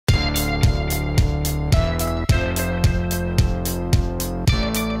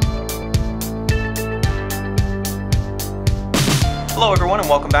Hello everyone and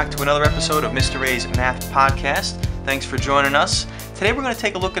welcome back to another episode of Mr. A's Math Podcast. Thanks for joining us. Today we're going to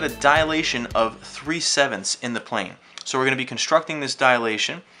take a look at a dilation of 3/7 in the plane. So we're going to be constructing this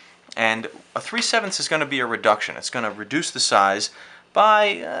dilation, and a 3/7 is going to be a reduction. It's going to reduce the size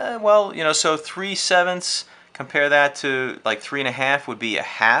by, so 3/7, compare that to like 3.5 would be a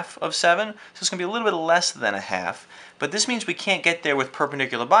half of 7. So it's going to be a little bit less than a half. But this means we can't get there with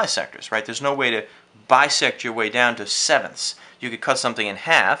perpendicular bisectors, right? There's no way to bisect your way down to sevenths. You could cut something in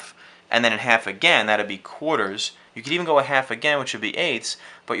half, and then in half again, that'd be quarters. You could even go a half again, which would be eighths,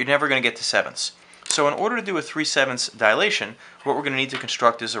 but you're never going to get to sevenths. So in order to do a 3/7 dilation, what we're going to need to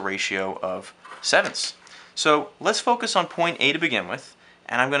construct is a ratio of sevenths. So let's focus on point A to begin with,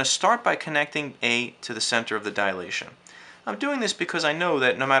 and I'm going to start by connecting A to the center of the dilation. I'm doing this because I know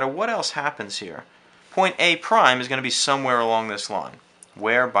that no matter what else happens here, point A prime is going to be somewhere along this line,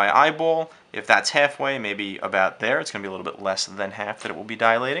 where by eyeball, if that's halfway, maybe about there, it's going to be a little bit less than half that it will be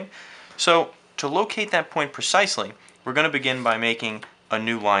dilating. So to locate that point precisely, we're going to begin by making a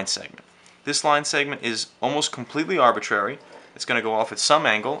new line segment. This line segment is almost completely arbitrary. It's going to go off at some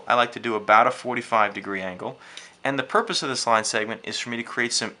angle. I like to do about a 45-degree angle. And the purpose of this line segment is for me to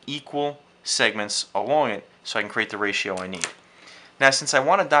create some equal segments along it so I can create the ratio I need. Now, since I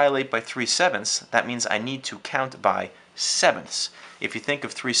want to dilate by 3/7, that means I need to count by sevenths. If you think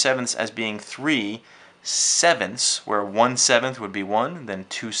of 3/7 as being 3/7, where 1/7 would be 1, then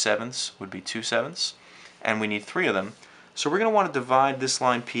 2/7 would be 2/7, and we need 3 of them. So we're going to want to divide this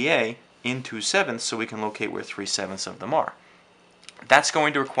line PA into sevenths so we can locate where 3/7 of them are. That's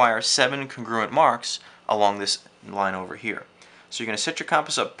going to require 7 congruent marks along this line over here. So you're going to set your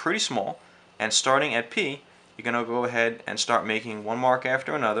compass up pretty small, and starting at P, you're going to go ahead and start making one mark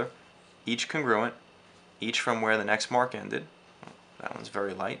after another, each congruent, each from where the next mark ended. That one's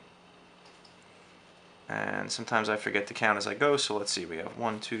very light. And sometimes I forget to count as I go, so let's see, we have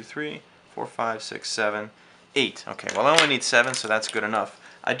 1, 2, 3, 4, 5, 6, 7, 8. Okay, well I only need 7, so that's good enough.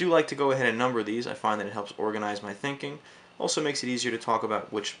 I do like to go ahead and number these. I find that it helps organize my thinking. Also makes it easier to talk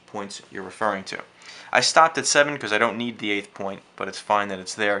about which points you're referring to. I stopped at 7 because I don't need the 8th point, but it's fine that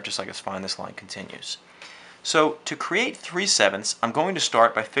it's there, just like it's fine this line continues. So to create 3/7, I'm going to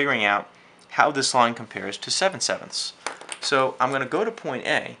start by figuring out how this line compares to 7/7. So I'm going to go to point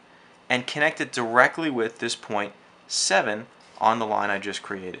A and connect it directly with this point 7 on the line I just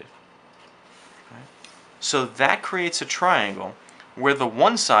created. Okay. So that creates a triangle where the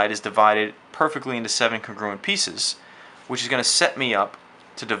one side is divided perfectly into 7 congruent pieces, which is going to set me up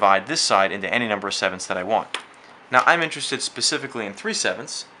to divide this side into any number of sevenths that I want. Now I'm interested specifically in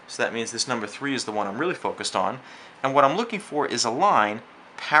 3/7, so that means this number 3 is the one I'm really focused on, and what I'm looking for is a line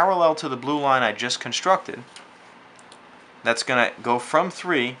parallel to the blue line I just constructed that's going to go from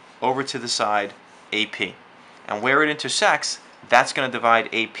 3 over to the side AP. And where it intersects, that's going to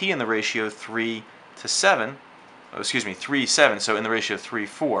divide AP in the ratio 3/7, 3/7, so in the ratio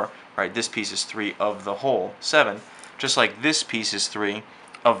 3/4, right? This piece is 3 of the whole 7, just like this piece is 3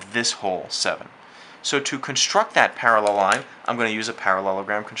 of this whole 7. So to construct that parallel line, I'm going to use a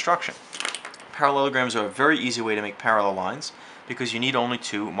parallelogram construction. Parallelograms are a very easy way to make parallel lines because you need only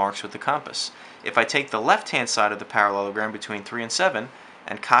 2 marks with the compass. If I take the left-hand side of the parallelogram between 3 and 7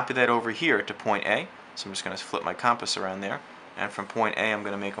 and copy that over here to point A, so I'm just going to flip my compass around there, and from point A I'm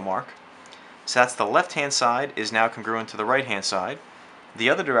going to make a mark. So that's the left-hand side is now congruent to the right-hand side.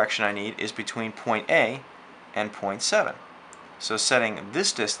 The other direction I need is between point A and point 7. So setting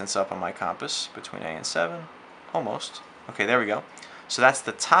this distance up on my compass between A and 7, almost. Okay, there we go. So that's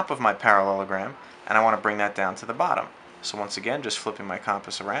the top of my parallelogram, and I want to bring that down to the bottom. So once again, just flipping my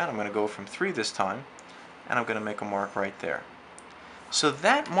compass around, I'm going to go from 3 this time, and I'm going to make a mark right there. So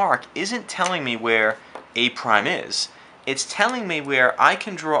that mark isn't telling me where A prime is. It's telling me where I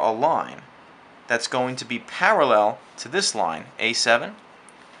can draw a line that's going to be parallel to this line, A7,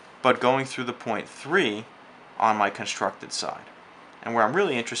 but going through the point 3 on my constructed side. And where I'm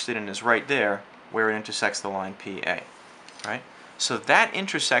really interested in is right there, where it intersects the line PA. Right? So that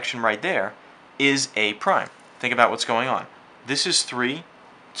intersection right there is A prime. Think about what's going on. This is 3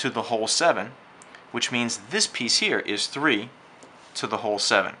 to the whole 7, which means this piece here is 3 to the whole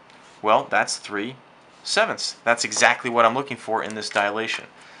 7. Well, that's 3/7. That's exactly what I'm looking for in this dilation.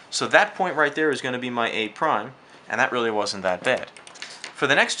 So that point right there is going to be my A prime, and that really wasn't that bad. For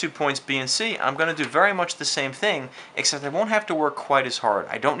the next 2 points, B and C, I'm going to do very much the same thing, except I won't have to work quite as hard.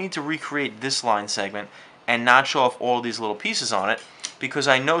 I don't need to recreate this line segment and not show off all these little pieces on it, because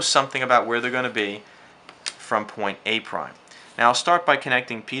I know something about where they're going to be from point A prime. Now I'll start by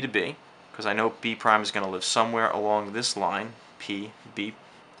connecting P to B, because I know B prime is going to live somewhere along this line, P, B.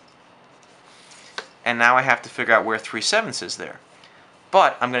 And now I have to figure out where 3/7 is there.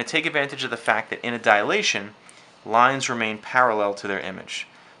 But I'm going to take advantage of the fact that in a dilation, lines remain parallel to their image.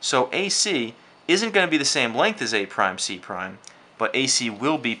 So AC isn't going to be the same length as A prime C prime, but AC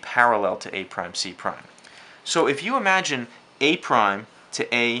will be parallel to A prime C prime. So if you imagine A prime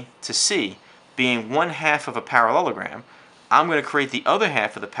to A to C being one half of a parallelogram, I'm going to create the other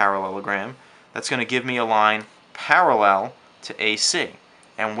half of the parallelogram that's going to give me a line parallel to AC.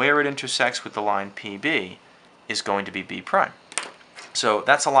 And where it intersects with the line PB is going to be B prime. So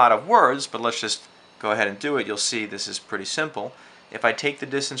that's a lot of words, but let's just go ahead and do it. You'll see this is pretty simple. If I take the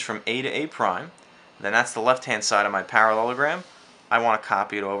distance from A to A prime, then that's the left-hand side of my parallelogram. I want to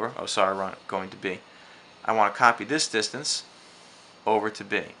copy it over. Oh, sorry, we're going to B. I want to copy this distance over to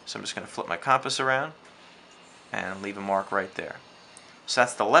B. So I'm just going to flip my compass around and leave a mark right there. So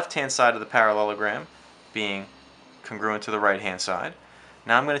that's the left-hand side of the parallelogram being congruent to the right-hand side.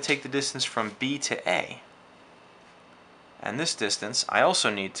 Now I'm going to take the distance from B to A. And this distance I also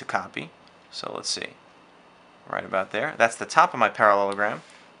need to copy. So let's see. Right about there. That's the top of my parallelogram.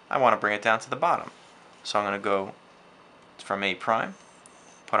 I want to bring it down to the bottom. So I'm going to go from A prime,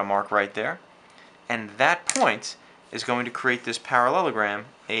 put a mark right there. And that point is going to create this parallelogram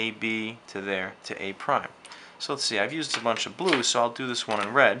AB to there to A prime. So let's see, I've used a bunch of blue, so I'll do this one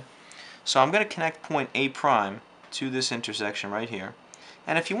in red. So I'm going to connect point A prime to this intersection right here.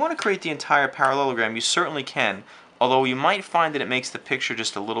 And if you want to create the entire parallelogram, you certainly can, although you might find that it makes the picture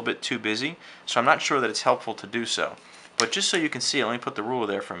just a little bit too busy, so I'm not sure that it's helpful to do so. But just so you can see, let me put the ruler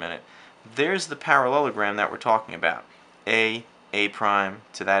there for a minute. There's the parallelogram that we're talking about. A prime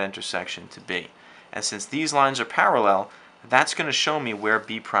to that intersection to B. And since these lines are parallel, that's going to show me where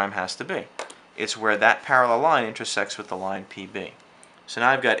B prime has to be. It's where that parallel line intersects with the line PB. So now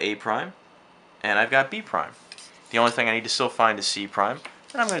I've got A prime and I've got B prime. The only thing I need to still find is C prime,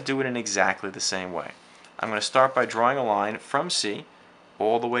 and I'm going to do it in exactly the same way. I'm going to start by drawing a line from C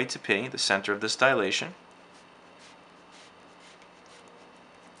all the way to P, the center of this dilation.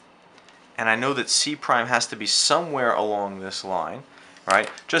 And I know that C prime has to be somewhere along this line, right?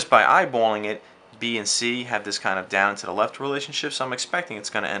 Just by eyeballing it, B and C have this kind of down to the left relationship, so I'm expecting it's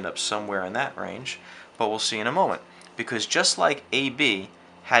going to end up somewhere in that range, but we'll see in a moment. Because just like AB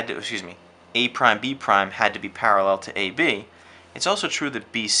had to, A prime B prime had to be parallel to AB, it's also true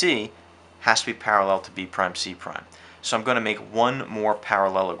that BC has to be parallel to B prime C prime. So I'm going to make one more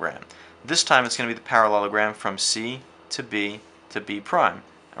parallelogram. This time it's going to be the parallelogram from C to B prime,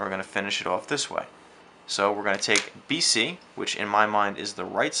 and we're going to finish it off this way. So we're going to take BC, which in my mind is the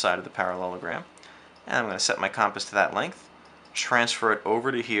right side of the parallelogram, and I'm going to set my compass to that length, transfer it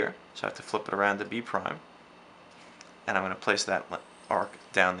over to here, so I have to flip it around to B prime, and I'm going to place that arc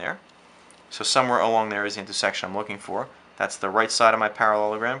down there. So somewhere along there is the intersection I'm looking for. That's the right side of my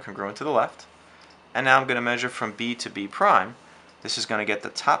parallelogram, congruent to the left. And now I'm going to measure from B to B prime. This is going to get the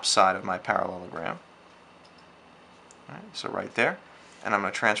top side of my parallelogram. All right, so right there. And I'm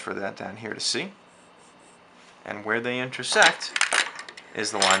going to transfer that down here to C. And where they intersect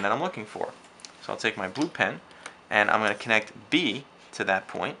is the line that I'm looking for. So I'll take my blue pen, and I'm going to connect B to that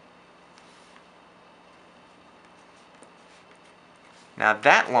point. Now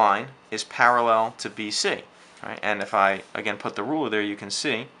that line is parallel to BC. Right? And if I, again, put the ruler there, you can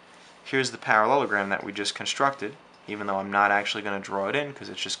see, here's the parallelogram that we just constructed, even though I'm not actually going to draw it in because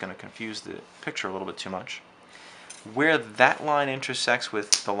it's just going to confuse the picture a little bit too much. Where that line intersects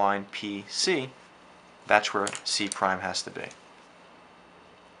with the line PC, that's where C prime has to be.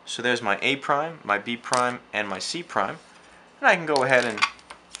 So there's my A prime, my B prime, and my C prime. And I can go ahead and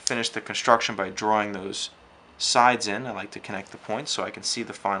finish the construction by drawing those sides in. I like to connect the points so I can see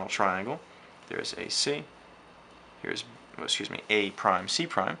the final triangle. There's AC. Here's, A prime, C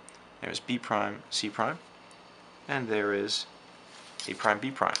prime. There's B prime, C prime. And there is A prime, B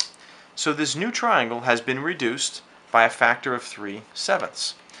prime. So this new triangle has been reduced by a factor of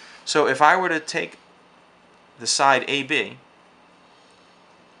 3/7. So if I were to take the side AB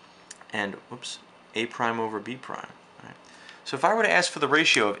and, A prime over B prime. Right? So if I were to ask for the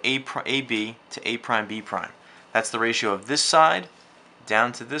ratio of AB to A prime, B prime, that's the ratio of this side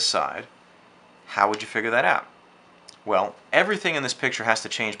down to this side, how would you figure that out? Well, everything in this picture has to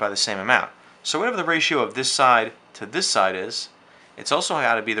change by the same amount. So whatever the ratio of this side to this side is, it's also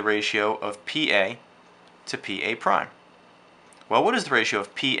got to be the ratio of PA to PA prime. Well, what is the ratio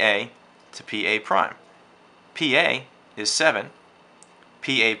of PA to PA prime? PA is 7,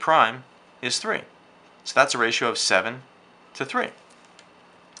 PA prime is 3. So that's a ratio of 7 to 3.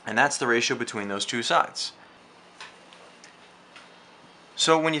 And that's the ratio between those two sides.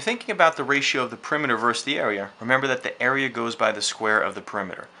 So when you're thinking about the ratio of the perimeter versus the area, remember that the area goes by the square of the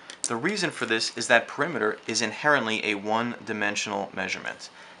perimeter. The reason for this is that perimeter is inherently a one-dimensional measurement.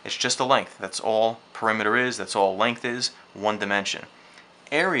 It's just a length. That's all perimeter is. That's all length is. One dimension.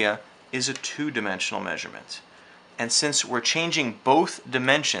 Area is a two-dimensional measurement. And since we're changing both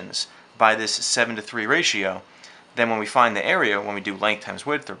dimensions by this 7:3 ratio, then when we find the area, when we do length times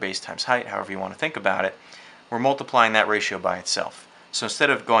width or base times height, however you want to think about it, we're multiplying that ratio by itself. So instead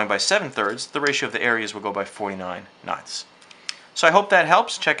of going by 7/3, the ratio of the areas will go by 49/9. So I hope that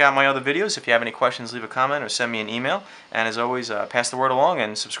helps. Check out my other videos. If you have any questions, leave a comment or send me an email. And as always, pass the word along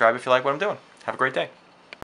and subscribe if you like what I'm doing. Have a great day.